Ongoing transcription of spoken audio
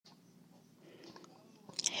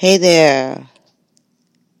Hey there.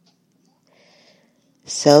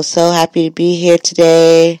 So happy to be here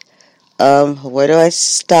today. Where do I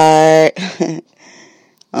start?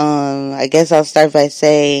 I guess I'll start by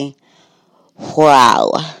saying,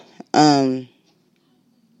 wow.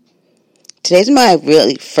 Today's my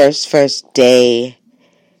really first day.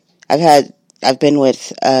 I've been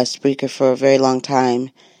with Spreaker for a very long time.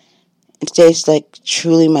 And today's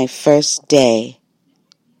truly my first day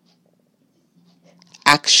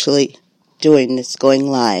actually doing this, going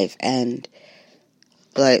live, and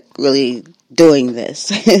really doing this.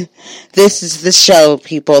 This is the show,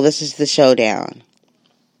 people. This is the showdown.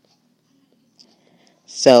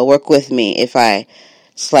 So work with me if I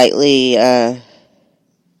slightly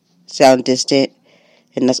sound distant,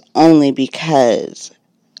 and that's only because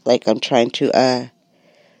I'm trying to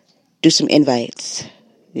do some invites.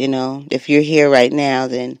 If you're here right now,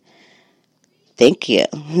 then thank you.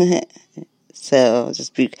 So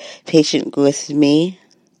just be patient with me,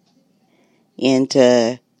 and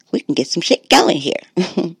we can get some shit going here.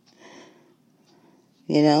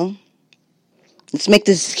 Let's make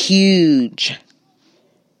this huge.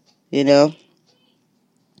 And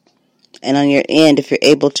on your end, if you're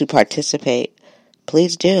able to participate,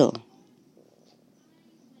 please do.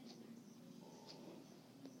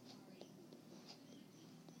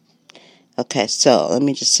 Okay, so let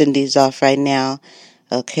me just send these off right now.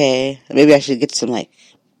 Okay, maybe I should get some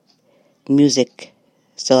music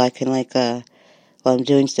so I can while I'm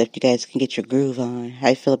doing stuff, you guys can get your groove on. How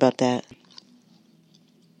you feel about that?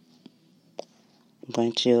 I'm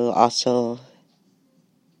going to also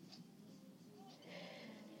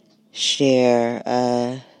share.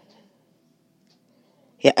 I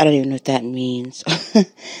don't even know what that means.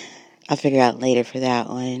 I'll figure out later for that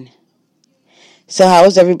one. So, how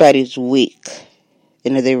was everybody's week?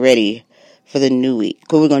 And are they ready for the new week?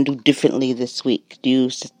 What are we going to do differently this week? Do you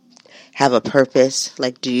have a purpose?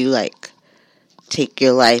 Do you take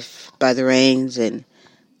your life by the reins and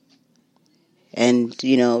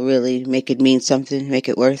really make it mean something, make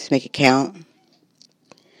it worth, make it count?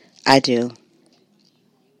 I do.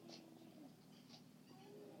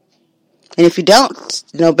 And if you don't,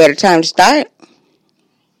 no better time to start.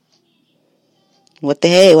 What the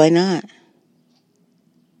hey, why not?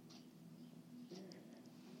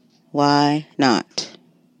 Why not?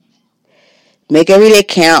 Make every day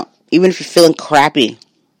count, even if you're feeling crappy.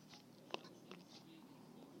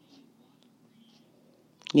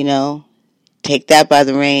 Take that by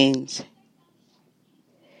the reins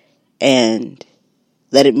and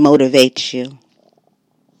let it motivate you.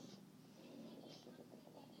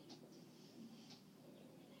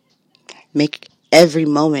 Make every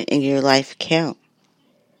moment in your life count.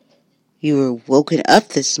 You were woken up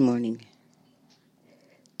this morning.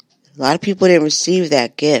 A lot of people didn't receive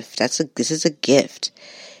that gift. This is a gift.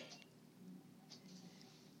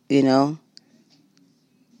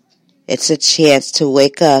 It's a chance to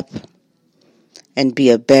wake up and be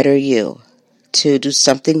a better you, to do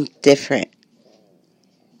something different.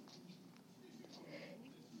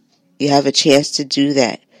 You have a chance to do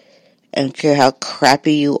that. I don't care how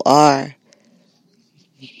crappy you are.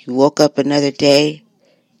 You woke up another day,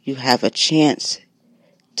 you have a chance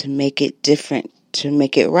to make it different, to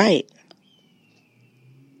make it right.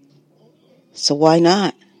 So why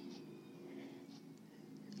not?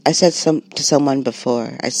 I said to someone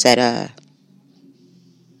before, I said,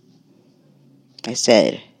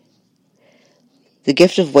 the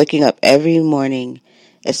gift of waking up every morning,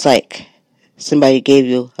 it's like somebody gave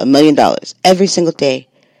you $1 million every single day.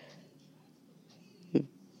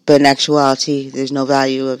 But in actuality, there's no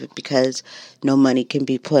value of it because no money can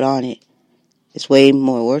be put on it. It's way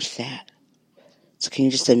more worth that. So can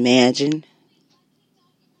you just imagine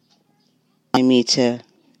me to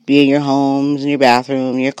be in your homes, in your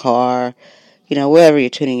bathroom, in your car, wherever you're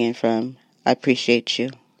tuning in from. I appreciate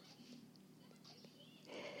you.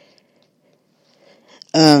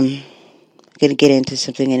 I'm going to get into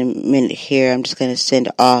something in a minute here. I'm just going to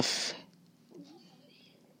send off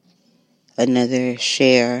another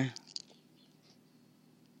share.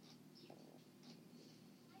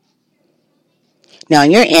 Now,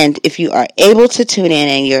 on your end, if you are able to tune in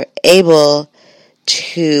and you're able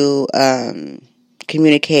to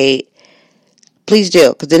communicate, please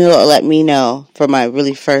do, because then it'll let me know for my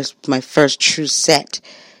first true set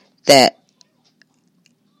that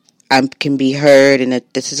I can be heard and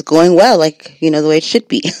that this is going well, the way it should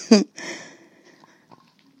be.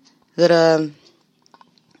 But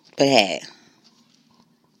hey.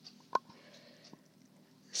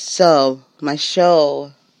 So, my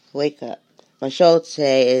show, Wake Up. My show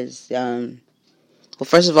today is,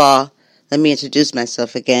 first of all, Let me introduce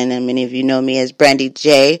myself again. And many of you know me as Brandy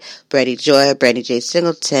J, Brandy Joy, Brandy J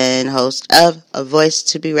Singleton, host of A Voice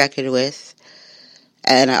to Be Reckoned With.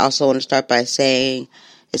 And I also want to start by saying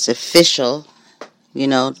it's official,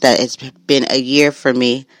 that it's been a year for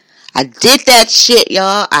me. I did that shit,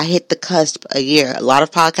 y'all. I hit the cusp a year. A lot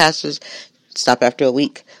of podcasters stop after a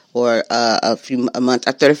week or a month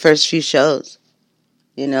after the first few shows,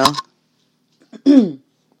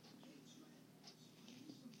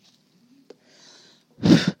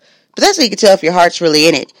 But that's how you can tell if your heart's really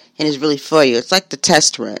in it and is really for you. It's like the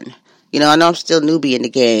test run. I know I'm still newbie in the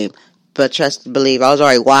game, but trust and believe, I was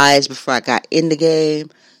already wise before I got in the game.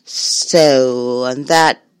 So, on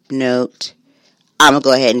that note, I'm going to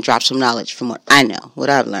go ahead and drop some knowledge from what I know, what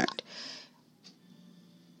I've learned.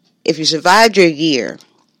 If you survived your year,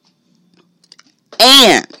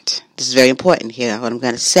 and, this is very important here, what I'm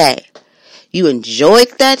going to say, you enjoyed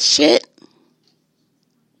that shit,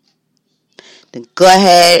 then go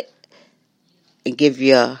ahead and give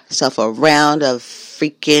yourself a round of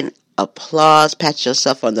freaking applause, pat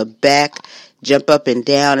yourself on the back, jump up and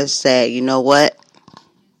down and say, you know what?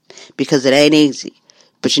 Because it ain't easy.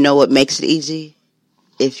 But you know what makes it easy?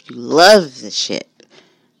 If you love the shit.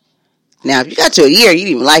 Now, if you got to a year, you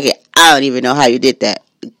didn't even like it, I don't even know how you did that.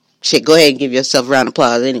 Shit, go ahead and give yourself a round of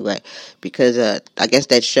applause anyway. Because I guess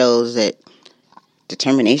that shows that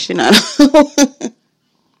determination. I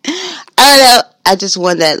don't know. I just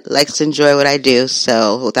one that likes to enjoy what I do,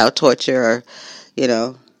 so without torture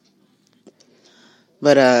or,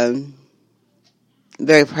 But I'm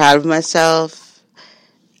very proud of myself.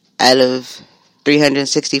 Out of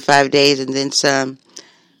 365 days and then some,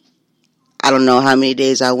 I don't know how many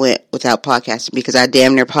days I went without podcasting because I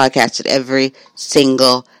damn near podcasted every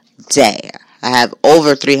single day. I have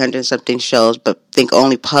over 300 something shows, but think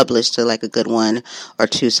only published to like a good one or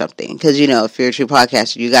two something. Because if you're a true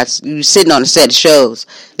podcaster, you sitting on a set of shows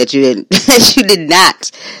that you did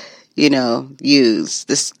not, use.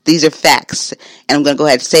 These are facts, and I'm gonna go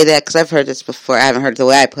ahead and say that because I've heard this before. I haven't heard it the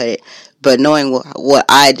way I put it, but knowing what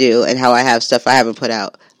I do and how I have stuff I haven't put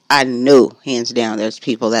out, I know hands down there's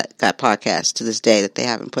people that got podcasts to this day that they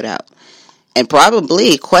haven't put out, and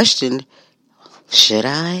probably questioned. Should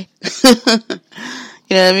I? You know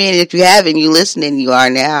what I mean? If you haven't, you listening, you are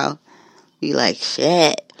now. You like,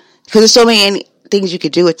 shit. Because there's so many things you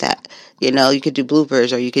could do with that. You could do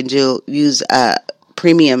bloopers or you can use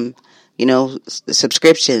premium,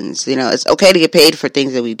 subscriptions. It's okay to get paid for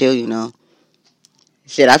things that we do,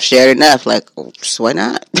 Shit, I've shared enough. Like, so why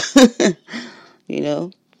not?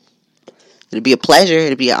 It'd be a pleasure.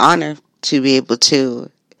 It'd be an honor to be able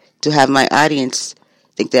to have my audience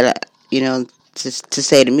think that, to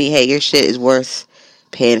say to me, hey, your shit is worth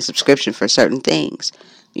paying a subscription for certain things.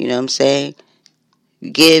 You know what I'm saying?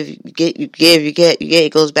 You give, you get,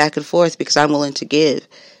 it goes back and forth because I'm willing to give.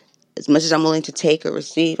 As much as I'm willing to take or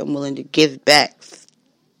receive, I'm willing to give back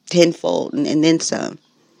tenfold and then some.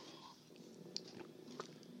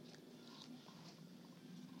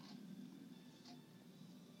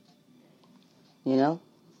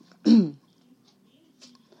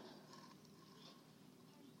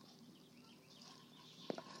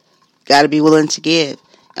 Got to be willing to give.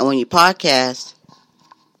 And when you podcast,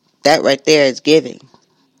 that right there is giving.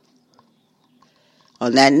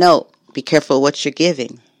 On that note, be careful what you're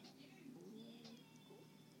giving.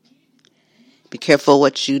 Be careful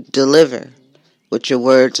what you deliver, what your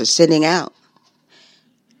words are sending out.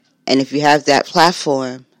 And if you have that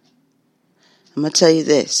platform, I'm going to tell you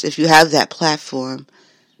this. If you have that platform,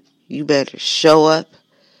 you better show up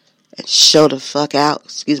and show the fuck out.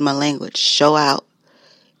 Excuse my language. Show out.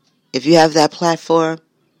 If you have that platform,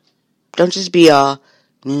 don't just be all,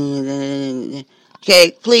 okay,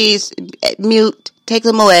 please, mute, take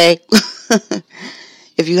them away.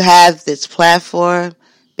 If you have this platform,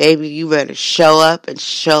 baby, you better show up and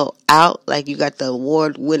show out like you got the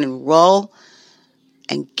award-winning role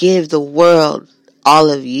and give the world all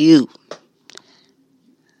of you.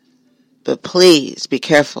 But please be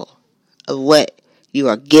careful of what you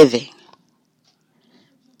are giving.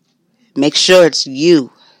 Make sure it's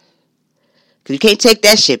you. Because you can't take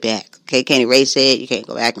that shit back. Okay, you can't erase it. You can't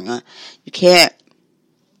go back. You can't.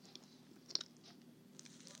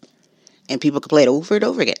 And people can play it over and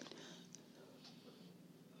over again.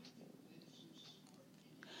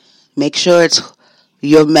 Make sure it's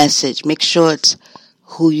your message. Make sure it's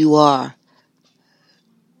who you are.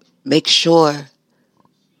 Make sure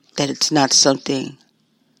that it's not something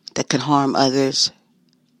that can harm others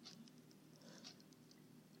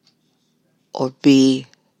or be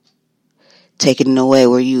taken away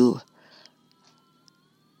where you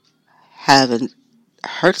haven't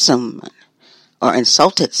hurt someone or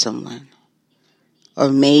insulted someone. or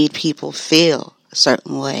made people feel a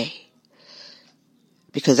certain way.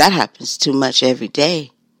 Because that happens too much every day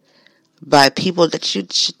by people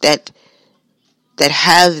that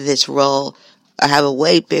have this role, or have a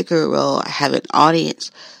way bigger role, have an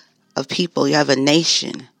audience of people. You have a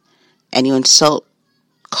nation, and you insult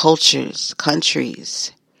cultures,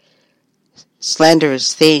 countries,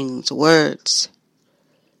 slanderous things, words.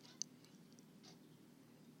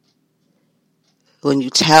 When you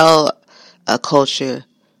tell a culture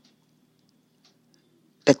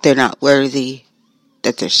that they're not worthy,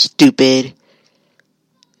 that they're stupid,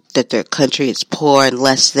 that their country is poor and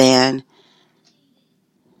less than,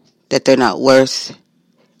 that they're not worth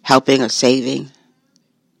helping or saving,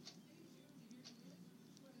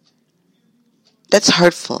 that's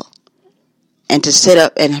hurtful. And to sit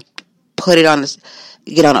up and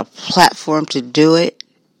get on a platform to do it,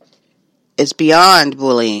 is beyond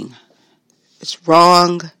bullying. It's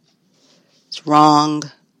wrong. It's wrong.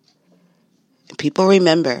 And people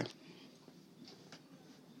remember.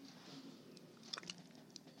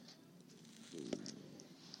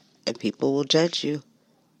 And people will judge you.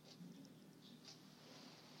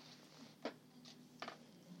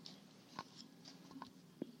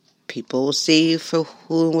 People will see you for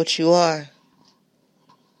who and what you are.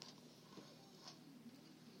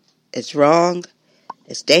 It's wrong.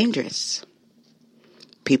 It's dangerous.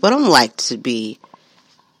 People don't like to be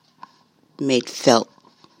made felt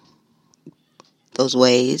those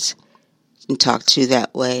ways and talked to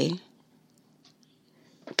that way.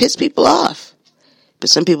 It pisses people off. But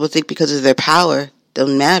some people think because of their power, it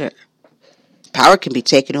doesn't matter. Power can be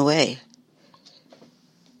taken away.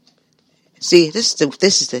 See, this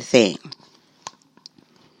is the thing.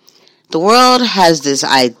 The world has this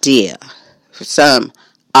idea, for some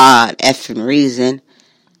odd effing reason,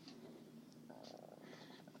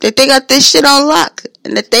 that they got this shit on lock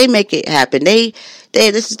and that they make it happen.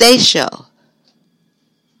 This is their show.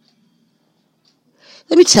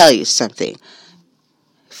 Let me tell you something.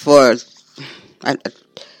 I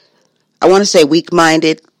want to say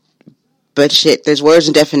weak-minded, but shit, there's words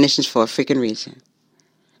and definitions for a freaking reason.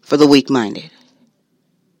 For the weak-minded.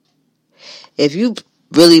 If you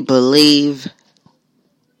really believe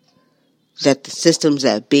that the systems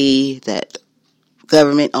that be, that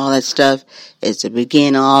government, all that stuff, is the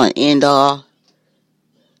begin all and end all,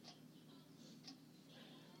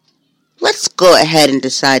 let's go ahead and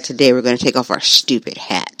decide today we're going to take off our stupid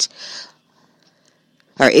hat.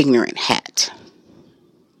 Our ignorant hat.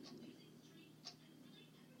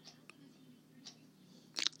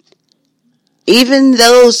 Even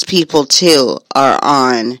those people, too, are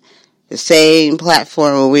on the same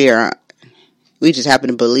platform where we are. We just happen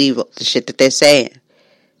to believe the shit that they're saying.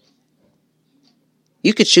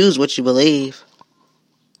 You could choose what you believe.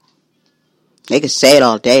 They could say it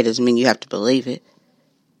all day. Doesn't mean you have to believe it.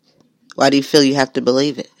 Why do you feel you have to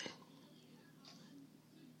believe it?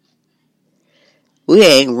 We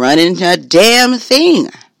ain't running a damn thing.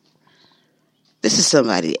 This is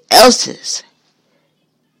somebody else's.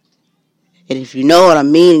 And if you know what I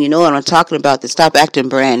mean, you know what I'm talking about, then stop acting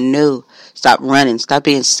brand new. Stop running. Stop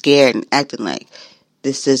being scared and acting like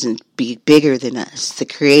this isn't bigger than us. The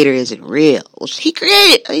creator isn't real. Well, he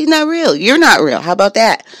created. He's not real. You're not real. How about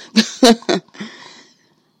that?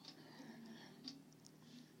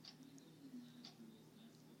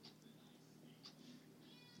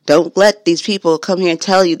 Don't let these people come here and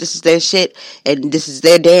tell you this is their shit and this is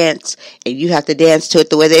their dance and you have to dance to it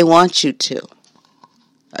the way they want you to.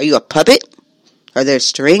 Are you a puppet? Are there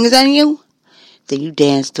strings on you? Then you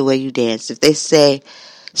dance the way you dance. If they say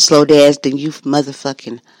slow dance, then you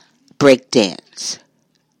motherfucking break dance.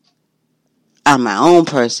 I'm my own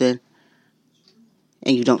person,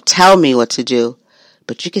 and you don't tell me what to do,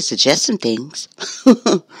 but you can suggest some things.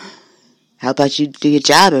 How about you do your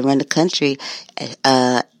job and run the country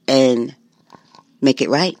and make it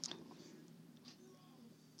right?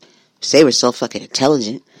 Say we're so fucking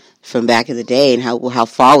intelligent from back in the day and how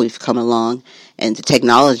far we've come along and the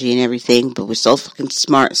technology and everything, but we're so fucking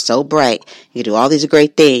smart, so bright, you do all these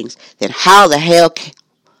great things, then how the hell,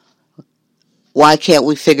 why can't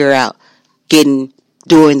we figure out doing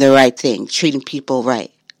the right thing, treating people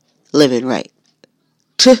right, living right?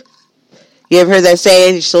 You ever heard that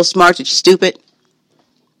saying, you're so smart that you're stupid?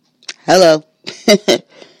 Hello.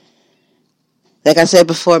 Like I said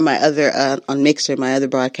before, my other, on Mixer, my other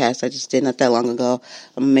broadcast I just did not that long ago.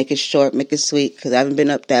 I'm going to make it short, make it sweet, because I haven't been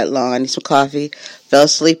up that long. I need some coffee. Fell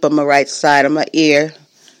asleep on my right side of my ear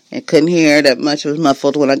and couldn't hear that much. It was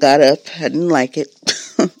muffled when I got up. I didn't like it.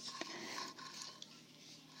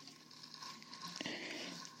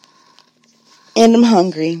 And I'm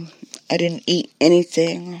hungry. I didn't eat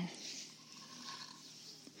anything.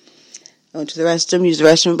 I went to the restroom, used the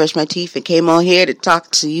restroom, brushed my teeth, and came on here to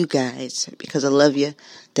talk to you guys because I love you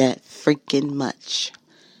that freaking much.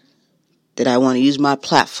 That I want to use my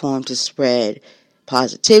platform to spread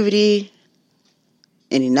positivity,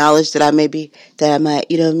 any knowledge that I might, be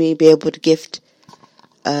able to gift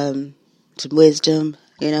some wisdom,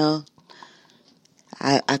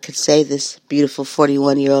 I could say this beautiful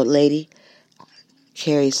 41-year-old lady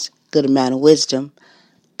carries a good amount of wisdom.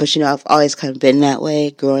 But, I've always kind of been that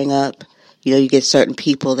way growing up. You get certain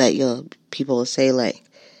people that people will say, like,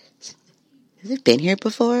 has it been here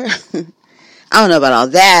before? I don't know about all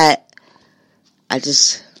that. I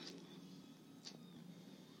just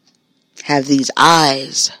have these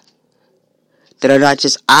eyes that are not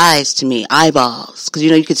just eyes to me, eyeballs. Because,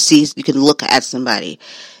 you can look at somebody,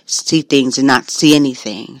 see things and not see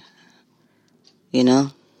anything.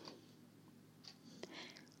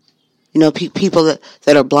 People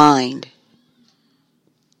that are blind,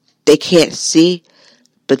 they can't see,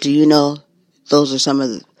 but do you know those are some of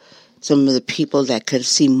the people that can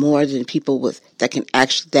see more than people that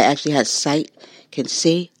actually has sight can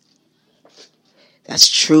see? That's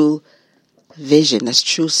true vision. That's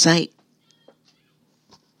true sight.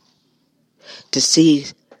 To see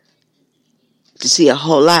a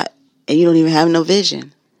whole lot and you don't even have no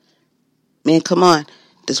vision. Man, come on.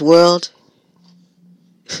 This world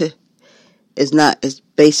is not as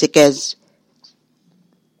basic as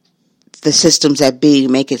the systems that be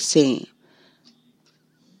make it seem.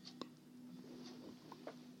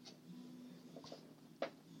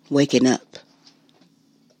 Waking up.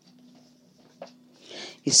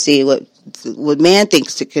 You see, what man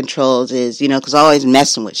thinks it controls is, because always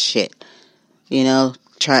messing with shit.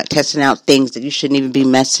 Testing out things that you shouldn't even be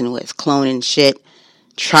messing with. Cloning shit.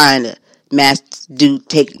 Trying to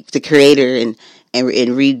take the creator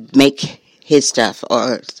and remake his stuff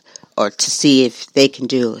or to see if they can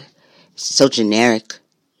do it. It's so generic.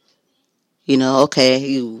 Okay,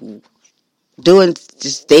 you doing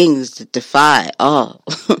just things that defy all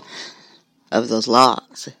of those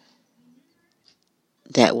laws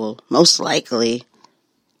that will most likely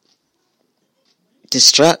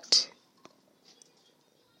destruct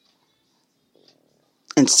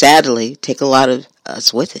and sadly take a lot of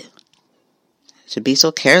us with it. To be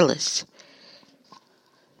so careless.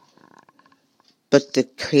 But the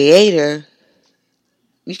creator,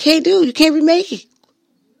 you can't remake it.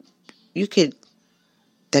 You could,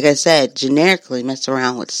 like I said, generically mess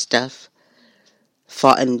around with stuff,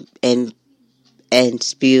 and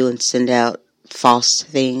spew and send out false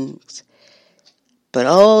things. But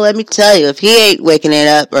let me tell you, if he ain't waking it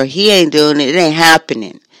up or he ain't doing it, it ain't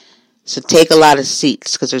happening. So take a lot of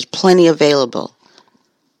seats because there's plenty available.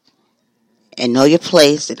 And know your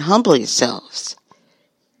place and humble yourselves.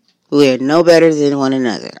 We are no better than one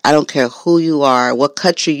another. I don't care who you are, what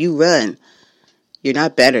country you run. You're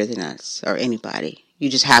not better than us or anybody. You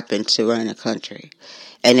just happen to run a country.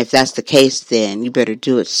 And if that's the case, then you better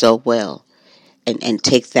do it so well and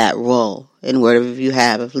take that role in whatever you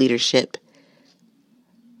have of leadership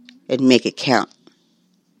and make it count.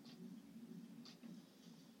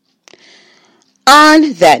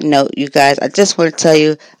 On that note, you guys, I just want to tell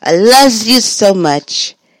you, I love you so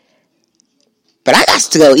much. But I got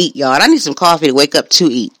to go eat, y'all. I need some coffee to wake up to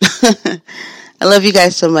eat. I love you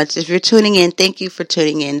guys so much. If you're tuning in, thank you for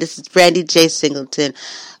tuning in. This is Brandy J. Singleton,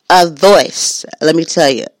 a voice. Let me tell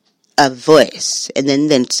you, a voice, and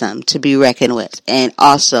then some to be reckoned with. And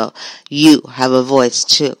also, you have a voice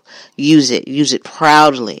too. Use it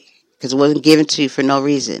proudly, because it wasn't given to you for no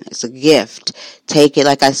reason. It's a gift. Take it,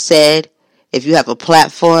 like I said. If you have a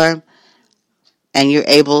platform and you're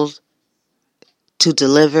able to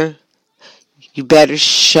deliver, you better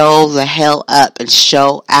show the hell up and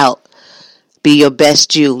show out. Be your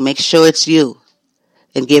best you. Make sure it's you.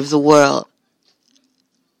 And give the world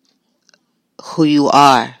who you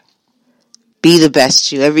are. Be the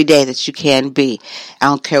best you every day that you can be. I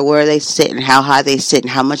don't care where they sit and how high they sit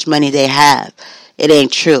and how much money they have. It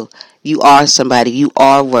ain't true. You are somebody. You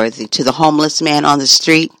are worthy. To the homeless man on the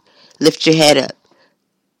street, lift your head up.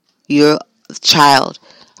 You're a child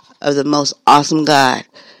of the most awesome God.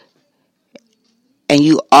 And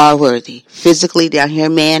you are worthy. Physically down here,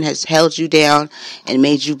 man has held you down and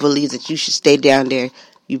made you believe that you should stay down there.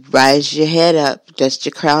 You rise your head up, dust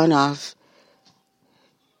your crown off.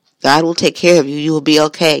 God will take care of you. You will be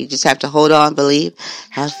okay. You just have to hold on, believe,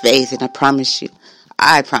 have faith, and I promise you,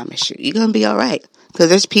 you're going to be all right. Because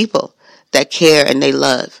there's people that care and they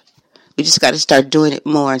love. We just got to start doing it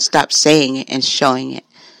more and stop saying it and showing it.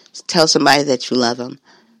 Tell somebody that you love them.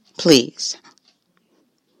 Please.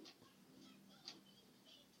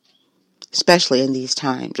 Especially in these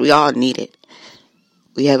times. We all need it.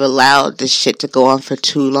 We have allowed this shit to go on for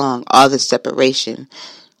too long. All the separation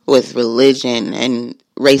with religion and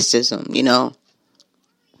racism,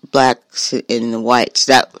 blacks and whites.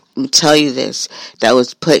 That, I'll tell you this, that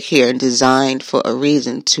was put here and designed for a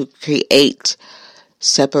reason, to create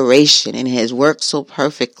separation, and it has worked so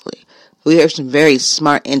perfectly. We are some very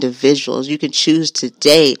smart individuals. You can choose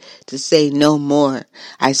today to say no more.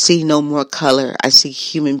 I see no more color. I see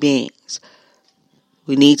human beings.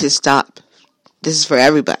 We need to stop. This is for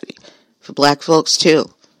everybody. For black folks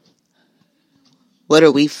too. What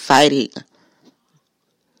are we fighting?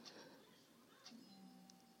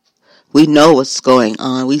 We know what's going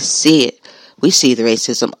on. We see it. We see the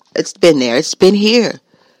racism. It's been there. It's been here.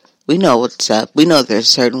 We know what's up. We know there's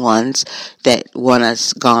certain ones that want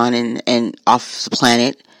us gone and off the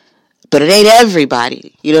planet. But it ain't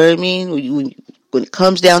everybody. You know what I mean? When it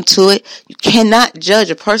comes down to it, you cannot judge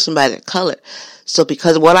a person by their color. So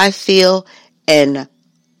because of what I feel and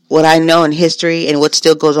what I know in history and what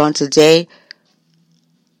still goes on today,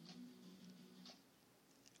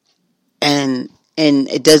 and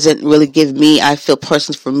it doesn't really give me, I feel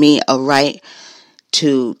personally for me, a right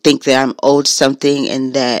to think that I'm owed something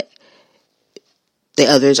and that the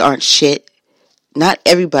others aren't shit. Not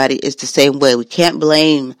everybody is the same way. We can't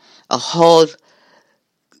blame a whole,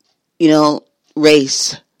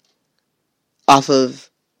 race off of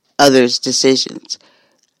others' decisions.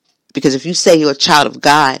 Because if you say you're a child of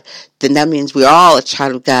God, then that means we're all a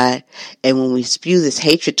child of God. And when we spew this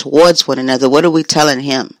hatred towards one another, what are we telling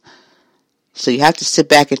him? So you have to sit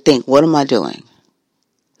back and think, what am I doing?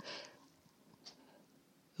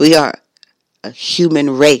 We are a human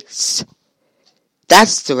race.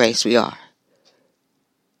 That's the race we are.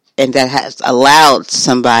 And that has allowed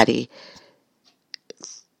somebody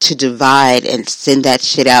to divide and send that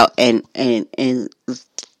shit out and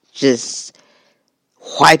just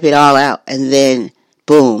wipe it all out. And then,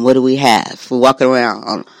 boom, what do we have? We're walking around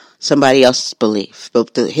on somebody else's belief.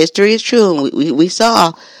 But the history is true, and we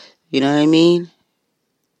saw, you know what I mean?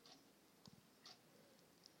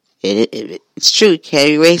 It's true. You can't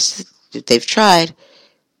erase it. They've tried.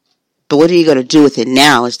 But what are you going to do with it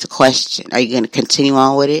now is the question. Are you going to continue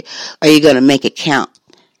on with it? Or are you going to make it count?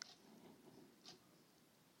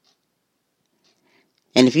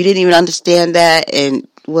 And if you didn't even understand that and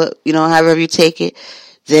however you take it,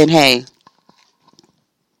 then hey,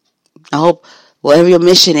 I hope whatever your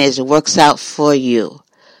mission is, it works out for you.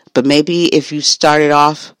 But maybe if you started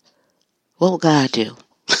off, what will God do?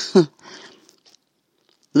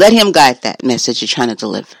 Let him guide that message you're trying to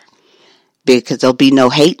deliver. Because there'll be no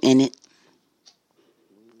hate in it.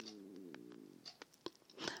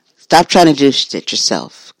 Stop trying to do shit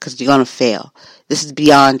yourself, because you're going to fail. This is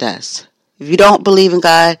beyond us. If you don't believe in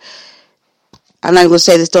God, I'm not going to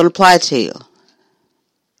say this don't apply to you.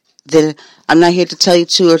 Then I'm not here to tell you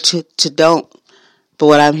to or to don't. But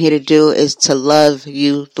what I'm here to do is to love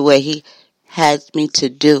you the way he has me to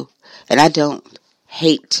do. And I don't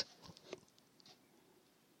hate.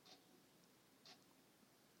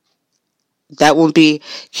 That won't be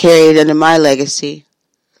carried under my legacy.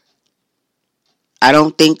 I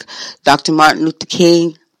don't think Dr. Martin Luther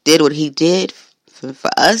King did what he did for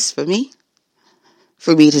us, for me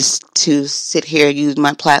to sit here and use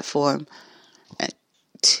my platform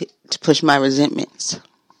to push my resentments.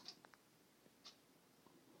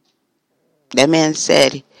 That man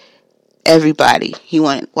said everybody. He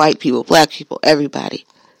wanted white people, black people, everybody.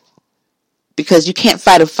 Because you can't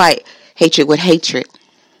fight hatred with hatred.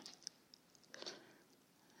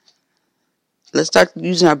 Let's start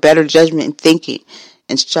using our better judgment and thinking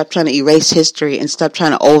and stop trying to erase history and stop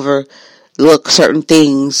trying to overlook certain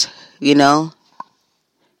things,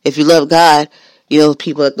 If you love God,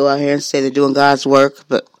 people that go out here and say they're doing God's work,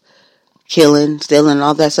 but killing, stealing, and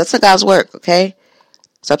all that stuff, that's not God's work, okay?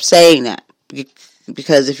 Stop saying that.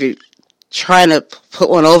 Because if you're trying to put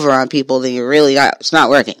one over on people, then you're really not, it's not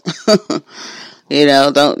working.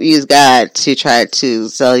 Don't use God to try to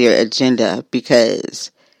sell your agenda,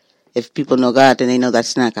 because if people know God, then they know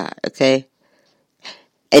that's not God, okay?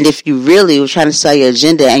 And if you really were trying to sell your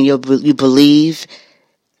agenda and you believe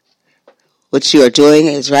what you are doing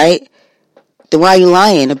is right, then why are you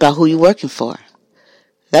lying about who you're working for?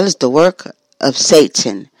 That is the work of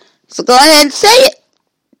Satan. So go ahead and say it.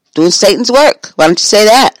 Doing Satan's work. Why don't you say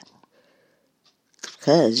that?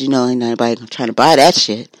 Because, ain't anybody trying to buy that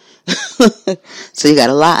shit. So you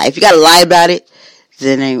gotta lie. If you gotta lie about it,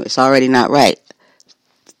 then it's already not right.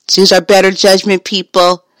 Choose our better judgment,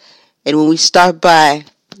 people. And when we start by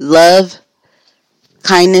love,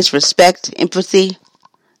 kindness, respect, empathy,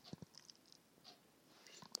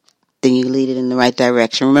 then you lead it in the right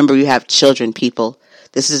direction. Remember, you have children, people.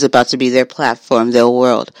 This is about to be their platform, their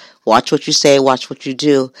world. Watch what you say, watch what you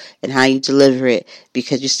do, and how you deliver it,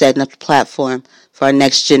 because you're setting up the platform for our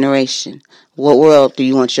next generation. What world do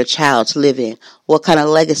you want your child to live in? What kind of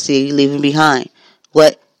legacy are you leaving behind?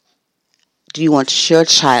 What do you want your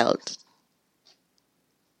child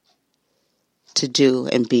to do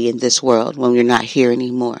and be in this world when we're not here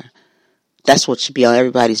anymore? That's what should be on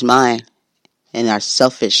everybody's mind, and our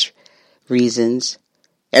selfish reasons.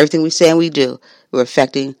 Everything we say and we do, we're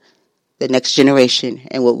affecting the next generation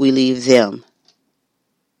and what we leave them.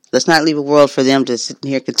 Let's not leave a world for them to sit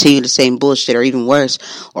here and continue the same bullshit, or even worse,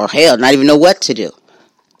 or hell, not even know what to do.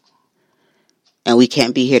 And we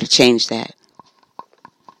can't be here to change that.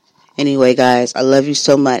 Anyway, guys, I love you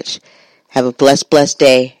so much. Have a blessed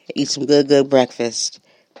day. Eat some good breakfast.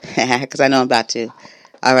 Because I know I'm about to.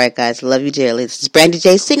 All right, guys. Love you dearly. This is Brandy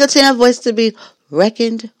J. Singleton, a voice to be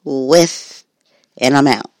reckoned with. And I'm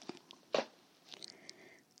out.